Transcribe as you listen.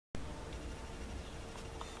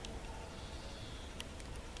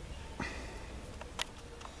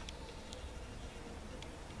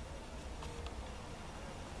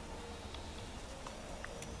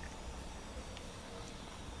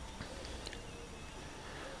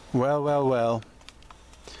Well, well, well.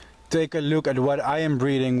 Take a look at what I am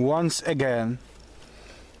breeding once again.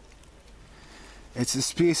 It's a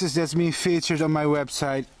species that's been featured on my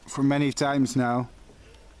website for many times now.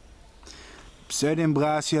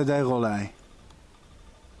 Pseudimbrasia deyrollei.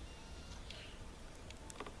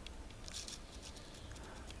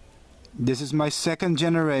 This is my second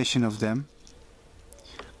generation of them,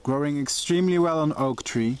 growing extremely well on oak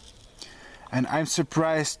tree, and I'm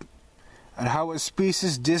surprised at how a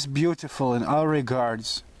species this beautiful in all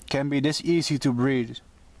regards can be this easy to breed.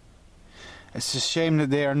 It's a shame that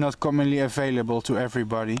they are not commonly available to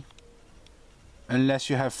everybody, unless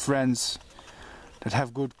you have friends that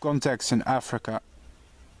have good contacts in Africa.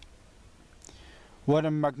 What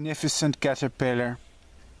a magnificent caterpillar.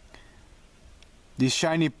 These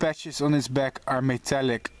shiny patches on its back are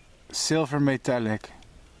metallic, silver metallic.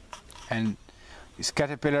 And these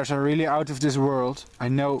caterpillars are really out of this world. I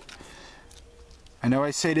know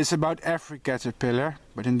I say this about every caterpillar,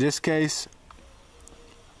 but in this case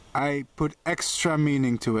I put extra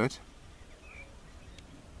meaning to it.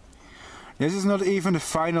 This is not even the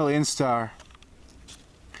final instar.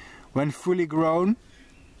 When fully grown,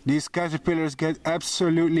 these caterpillars get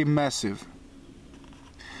absolutely massive.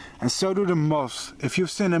 And so do the moths. If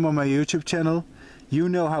you've seen them on my YouTube channel, you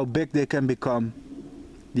know how big they can become.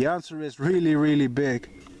 The answer is really, really big.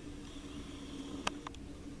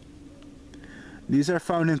 These are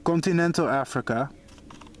found in continental Africa.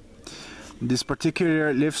 This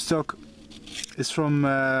particular livestock is from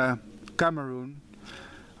Cameroon,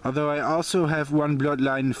 although I also have one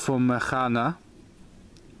bloodline from Ghana,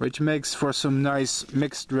 which makes for some nice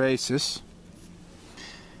mixed races.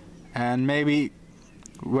 And maybe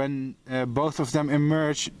when both of them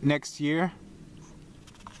emerge next year,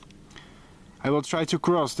 I will try to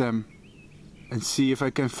cross them and see if I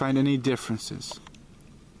can find any differences.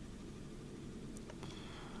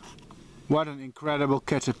 What an incredible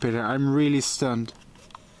caterpillar, I'm really stunned.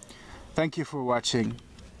 Thank you for watching.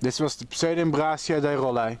 This was the Pseudimbrasia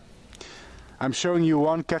deyrollei. I'm showing you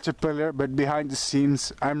one caterpillar, but behind the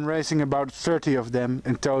scenes I'm raising about 30 of them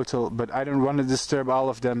in total, but I don't want to disturb all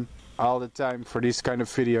of them all the time for these kind of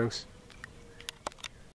videos.